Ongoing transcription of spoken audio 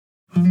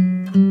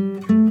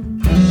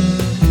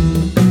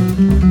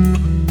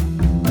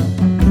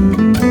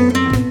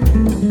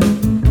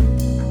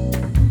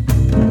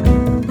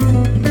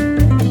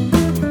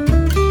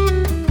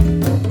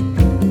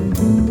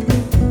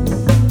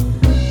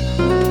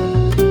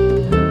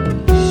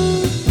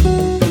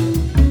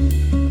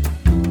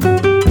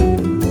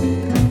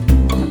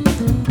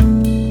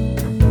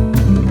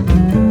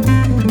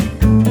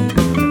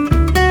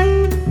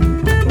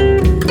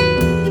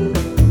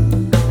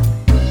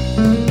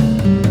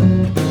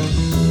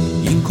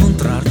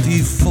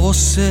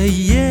fosse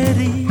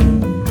ieri,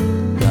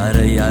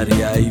 darei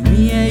aria ai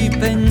miei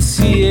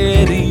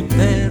pensieri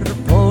per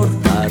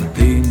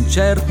portarti in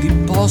certi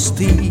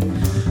posti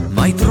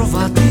mai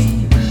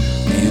trovati,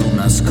 più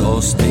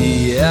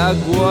nascosti, e a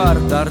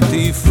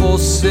guardarti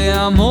fosse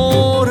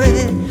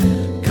amore,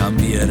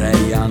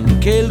 cambierei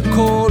anche il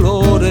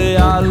colore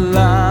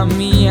alla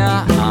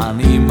mia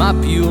anima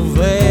più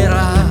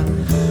vera,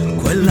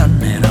 quella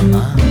nera.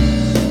 Ma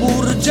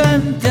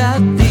urgente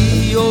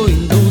addio,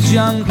 indugi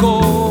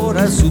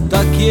ancora su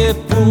tacchi e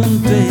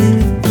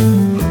punte,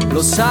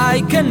 lo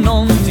sai che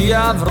non ti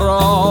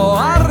avrò,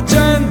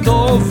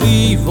 argento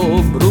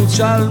vivo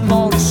brucia il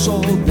morso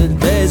del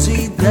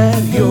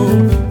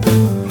desiderio,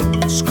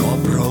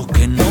 scopro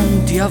che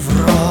non ti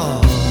avrò.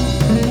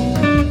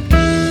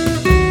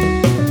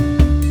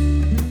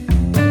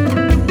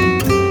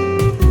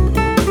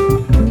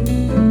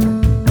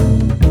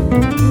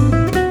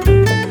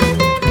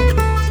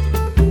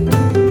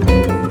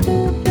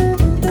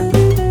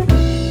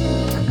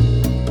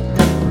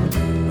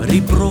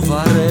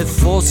 Riprovare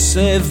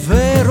fosse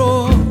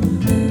vero,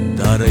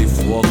 darei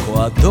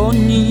fuoco ad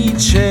ogni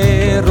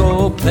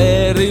cero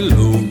per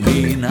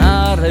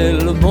illuminare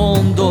il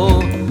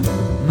mondo,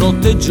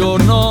 notte e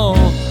giorno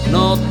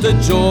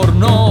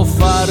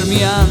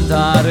farmi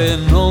andare.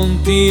 Non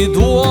ti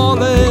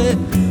duole,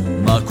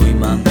 ma qui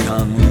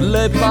mancano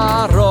le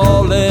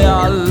parole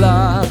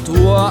alla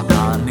tua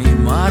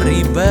anima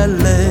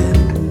ribelle,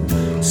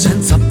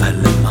 senza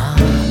pelle. Ma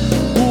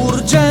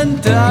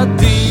urgente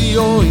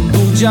addio,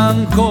 indugi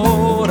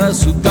ancora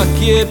su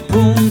tacchi e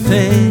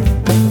punte,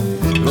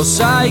 lo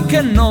sai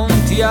che non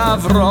ti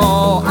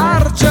avrò,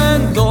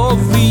 argento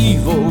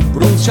vivo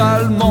brucia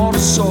il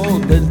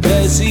morso del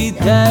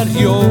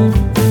desiderio,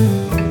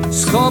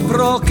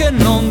 scopro che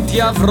non ti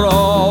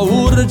avrò.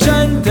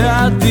 Urgente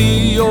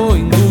addio,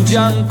 indugi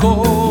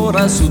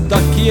ancora su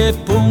tacchi e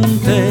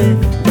punte,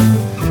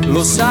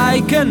 lo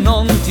sai che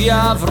non ti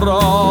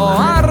avrò,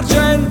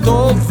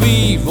 argento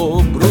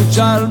vivo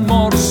brucia il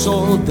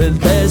morso del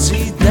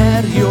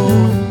desiderio,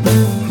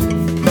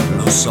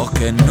 lo so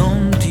che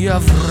non ti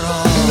avrò.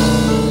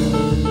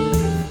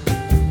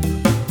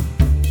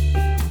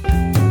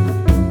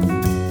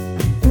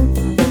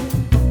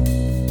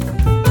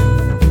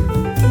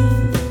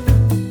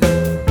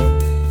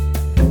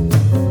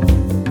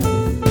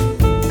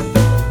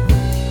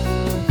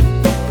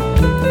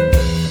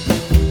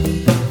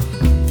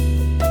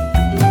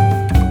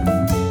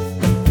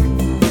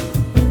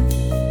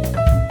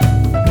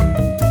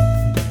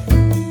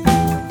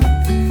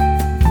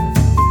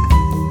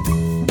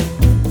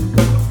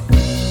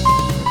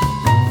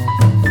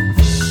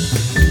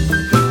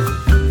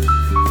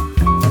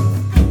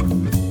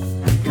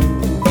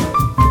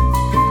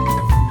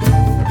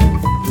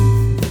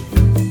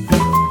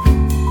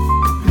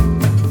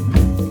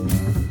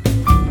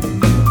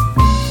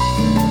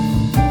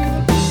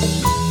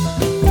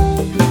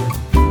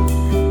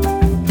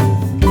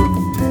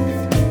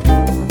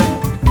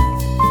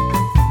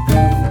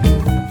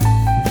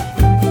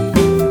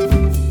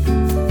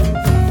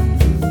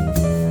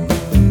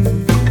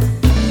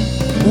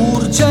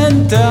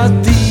 Urgente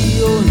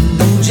addio,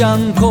 indugi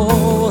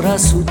ancora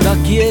su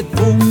tacchi e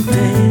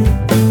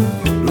punte,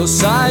 lo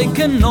sai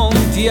che non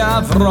ti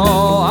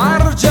avrò,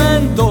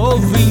 argento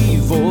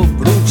vivo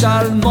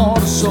brucia il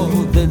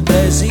morso del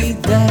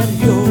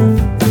desiderio,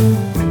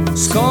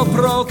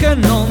 scopro che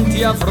non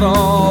ti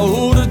avrò.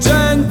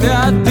 Urgente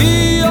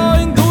addio,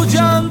 indugi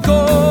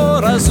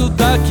ancora su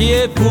tacchi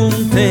e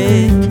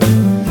punte,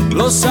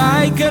 lo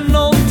sai che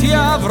non ti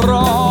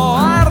avrò,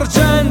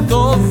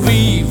 argento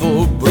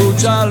vivo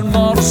brucia il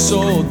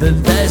morso del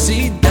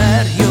desiderio,